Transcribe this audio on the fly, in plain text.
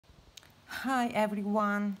Hi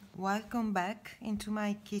everyone, welcome back into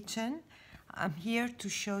my kitchen. I'm here to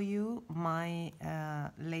show you my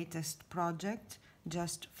latest project.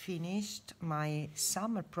 Just finished my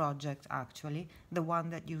summer project actually, the one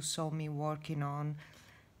that you saw me working on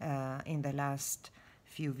in the last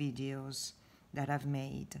few videos that I've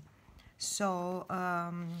made. So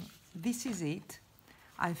this is it.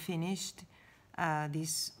 I finished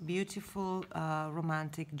this beautiful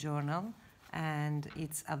romantic journal and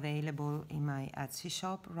it's available in my Etsy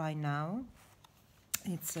shop right now.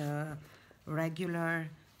 It's a regular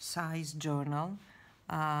size journal,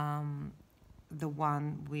 the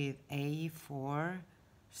one with A4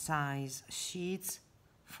 size sheets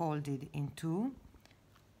folded in two,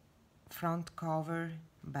 front cover,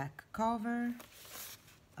 back cover,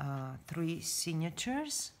 3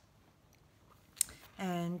 signatures,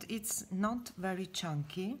 and it's not very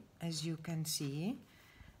chunky, as you can see,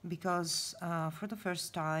 because for the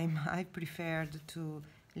first time I preferred to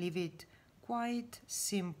leave it quite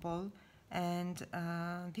simple, and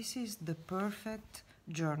this is the perfect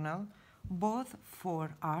journal both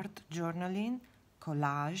for art journaling,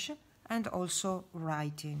 collage, and also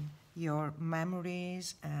writing your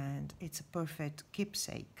memories, and it's a perfect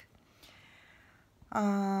keepsake.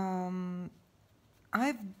 I've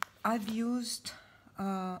used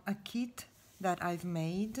a kit that I've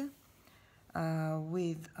made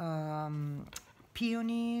with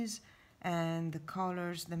peonies, and the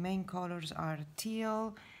colors, the main colors are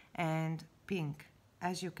teal and pink.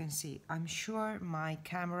 As you can see, I'm sure my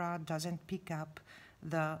camera doesn't pick up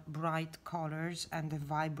the bright colors and the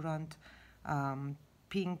vibrant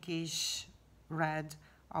pinkish red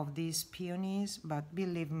of these peonies, but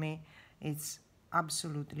believe me, it's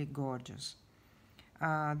absolutely gorgeous.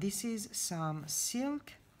 This is some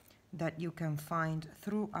silk that you can find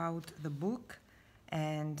throughout the book,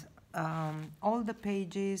 and all the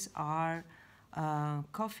pages are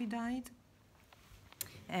coffee dyed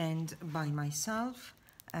and by myself,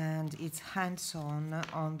 and it's hands-on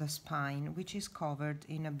on the spine, which is covered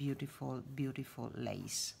in a beautiful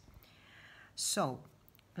lace. So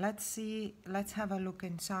let's have a look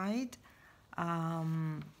inside.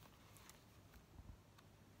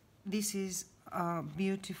 This is a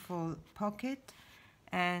beautiful pocket,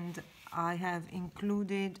 and I have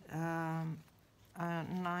included a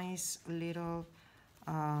nice little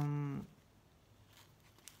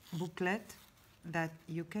booklet that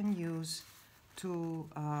you can use to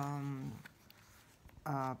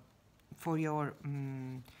for your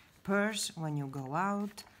purse when you go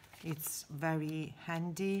out. It's very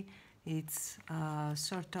handy. It's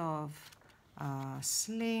sort of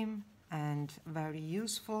slim and very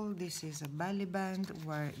useful. This is a belly band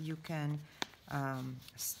where you can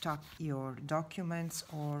stock your documents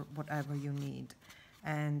or whatever you need,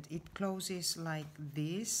 and it closes like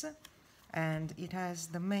this, and it has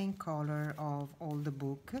the main color of all the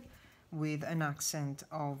book with an accent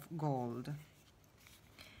of gold.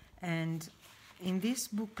 And in this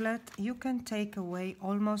booklet you can take away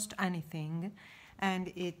almost anything,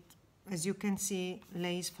 and it, as you can see,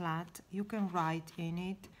 lays flat. You can write in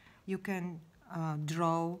it, you can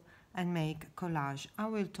draw and make collage. I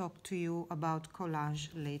will talk to you about collage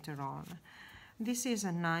later on. This is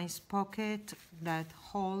a nice pocket that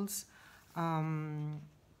holds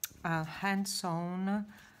a hand-sewn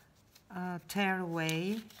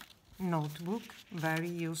tearaway notebook, very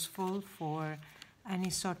useful for any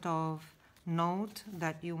sort of note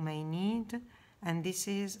that you may need. And this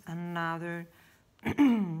is another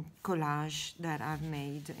collage that I've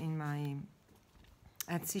made in my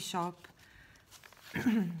Etsy shop.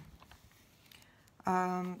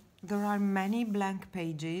 There are many blank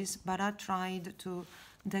pages, but I tried to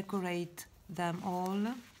decorate them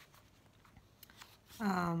all.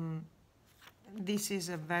 This is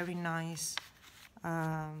a very nice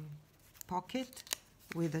pocket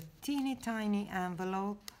with a teeny tiny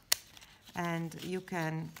envelope, and you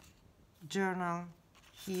can journal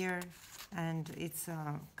here, and it's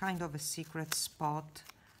a kind of a secret spot,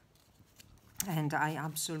 and I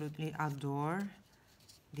absolutely adore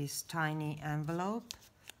this tiny envelope.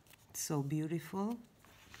 It's so beautiful.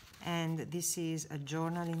 And this is a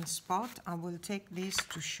journaling spot. I will take this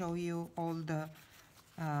to show you all the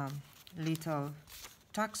little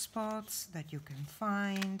tuck spots that you can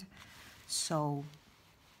find. So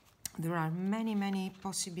there are many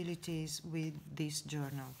possibilities with this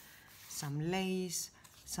journal. Some lace,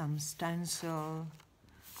 some stencil,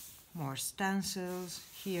 more stencils.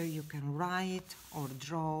 Here you can write or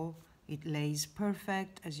draw. It lays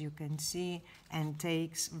perfect, as you can see, and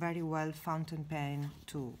takes very well fountain pen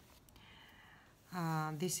too.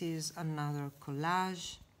 This is another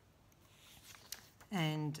collage,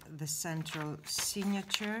 and the central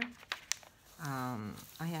signature.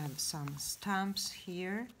 I have some stamps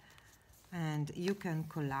here, and you can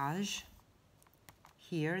collage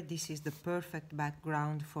here. This is the perfect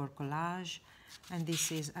background for collage, and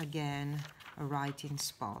this is again a writing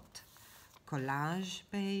spot. Collage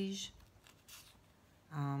page,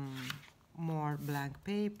 more blank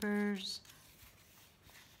papers,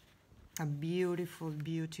 a beautiful,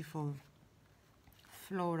 beautiful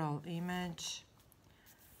floral image,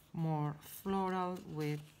 more floral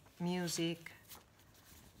with music.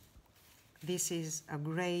 This is a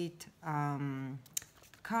great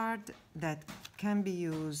card that can be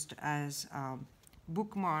used as a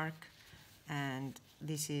bookmark, and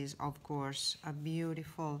this is of course a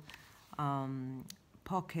beautiful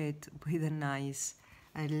pocket with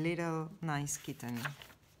a little nice kitten.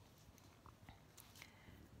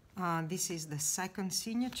 This is the second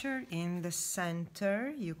signature in the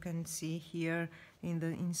center. You can see here in the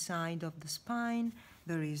inside of the spine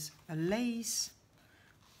there is a lace.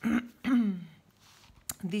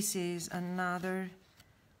 This is another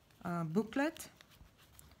booklet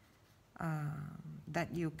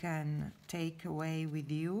that you can take away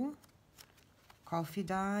with you, coffee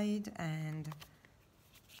dyed and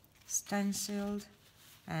stenciled,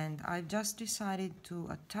 and I've just decided to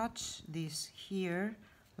attach this here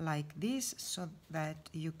like this so that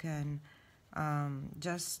you can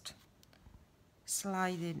just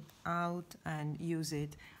slide it out and use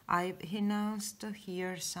it. I've enhanced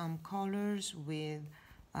here some colors with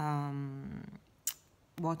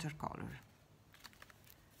watercolor.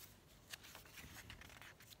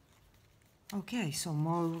 Okay, so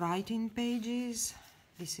more writing pages.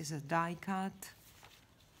 This is a die cut.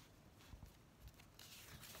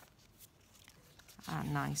 A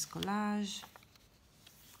nice collage.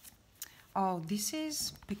 Oh, this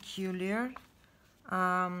is peculiar.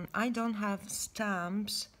 I don't have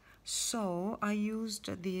stamps, so I used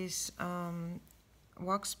this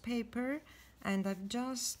wax paper, and I've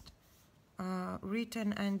just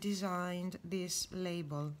written and designed this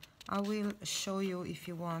label. I will show you, if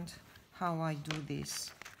you want, how I do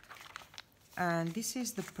this. And this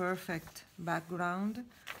is the perfect background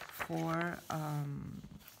for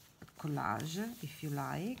collage, if you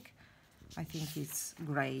like. I think it's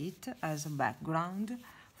great as a background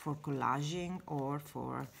for collaging or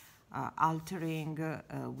for altering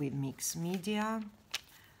with mixed media.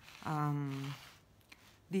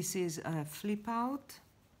 This is a flip out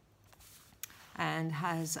and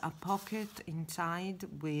has a pocket inside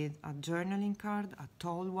with a journaling card, a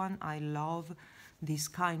tall one. I love this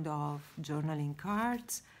kind of journaling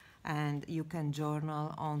cards, and you can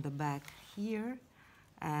journal on the back here,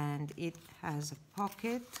 and it has a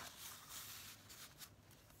pocket,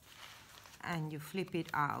 and you flip it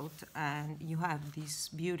out and you have this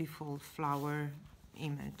beautiful flower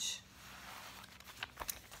image.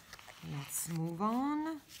 Let's move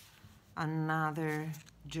on. Another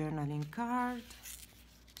journaling card,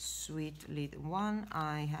 sweet little one.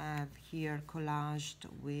 I have here collaged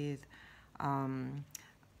with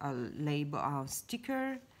a label, a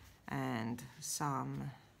sticker, and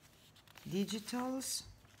some digitals.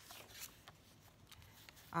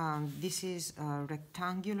 This is a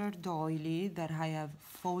rectangular doily that I have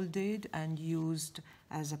folded and used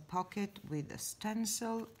as a pocket with a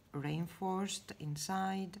stencil reinforced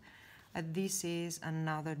inside. This is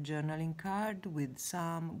another journaling card with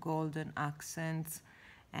some golden accents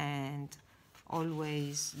and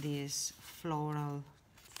always this floral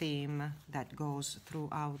theme that goes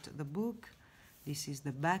throughout the book. This is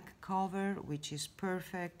the back cover, which is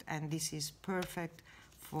perfect, and this is perfect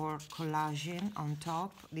for collaging on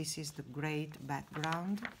top. This is the great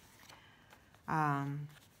background.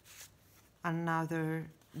 Another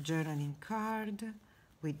journaling card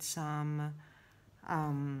with some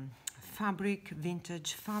fabric,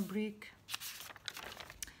 vintage fabric.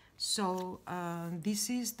 So this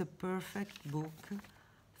is the perfect book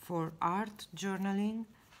for art journaling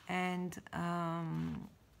and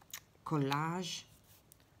collage,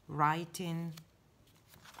 writing.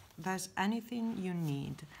 There's anything you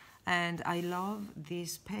need. And I love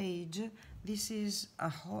this page. This is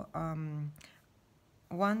a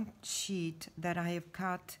one sheet that I have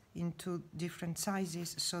cut into different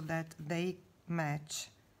sizes so that they match.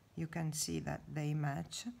 You can see that they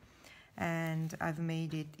match. And I've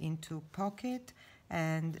made it into pocket,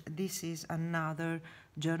 and this is another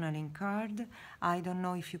journaling card. I don't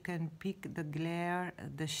know if you can pick the glare,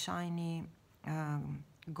 the shiny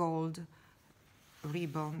gold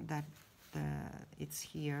ribbon that it's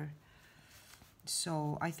here.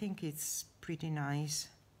 So I think it's pretty nice.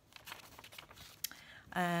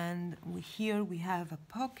 And here we have a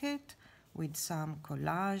pocket with some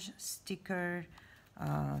collage, sticker,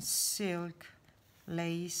 silk,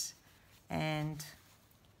 lace, and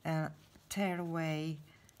a tearaway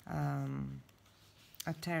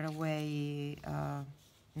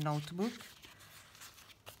notebook.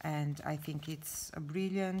 And I think it's a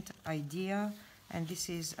brilliant idea. And this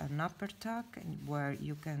is an upper tuck where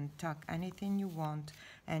you can tuck anything you want,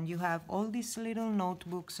 and you have all these little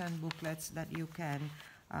notebooks and booklets that you can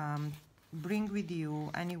bring with you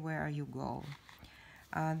anywhere you go.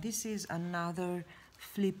 This is another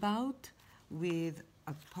flip out with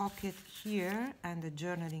a pocket here and a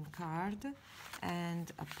journaling card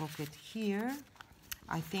and a pocket here.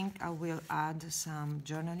 I think I will add some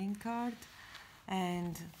journaling card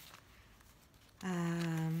and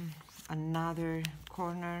another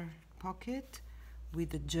corner pocket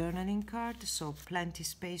with a journaling card, so plenty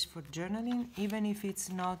space for journaling, even if it's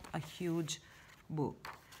not a huge book.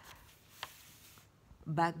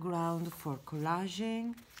 Background for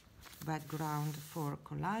collaging,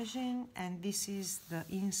 and this is the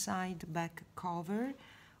inside back cover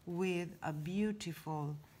with a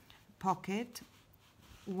beautiful pocket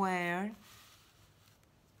where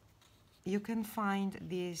you can find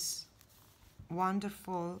this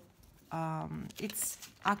wonderful, it's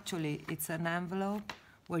an envelope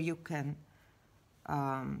where you can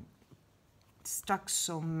stack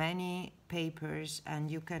so many papers,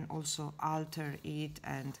 and you can also alter it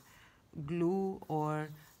and glue or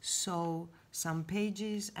sew some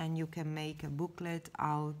pages, and you can make a booklet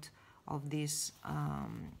out of this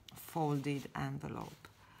folded envelope.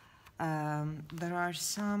 There are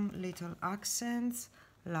some little accents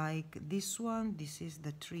like this one. This is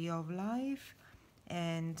the Tree of Life,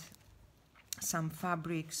 and some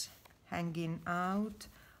fabrics hanging out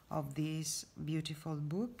of this beautiful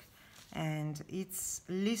book, and it's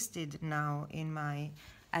listed now in my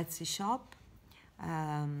Etsy shop.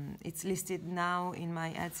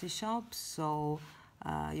 So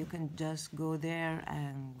you can just go there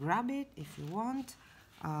and grab it if you want.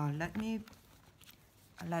 Let me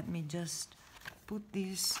just put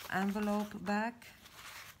this envelope back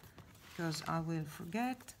because I will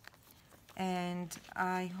forget. And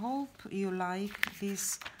I hope you like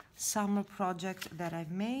this summer project that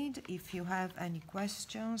I've made. If you have any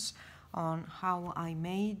questions on how I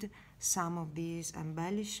made some of these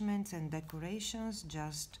embellishments and decorations,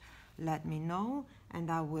 just let me know and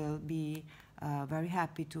I will be very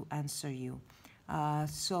happy to answer you.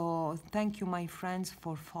 So thank you, my friends,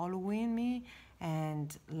 for following me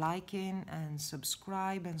and liking and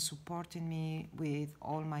subscribe and supporting me with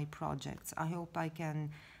all my projects. I hope I can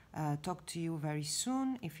talk to you very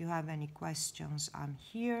soon. If you have any questions, I'm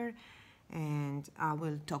here, and I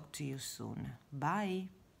will talk to you soon. Bye.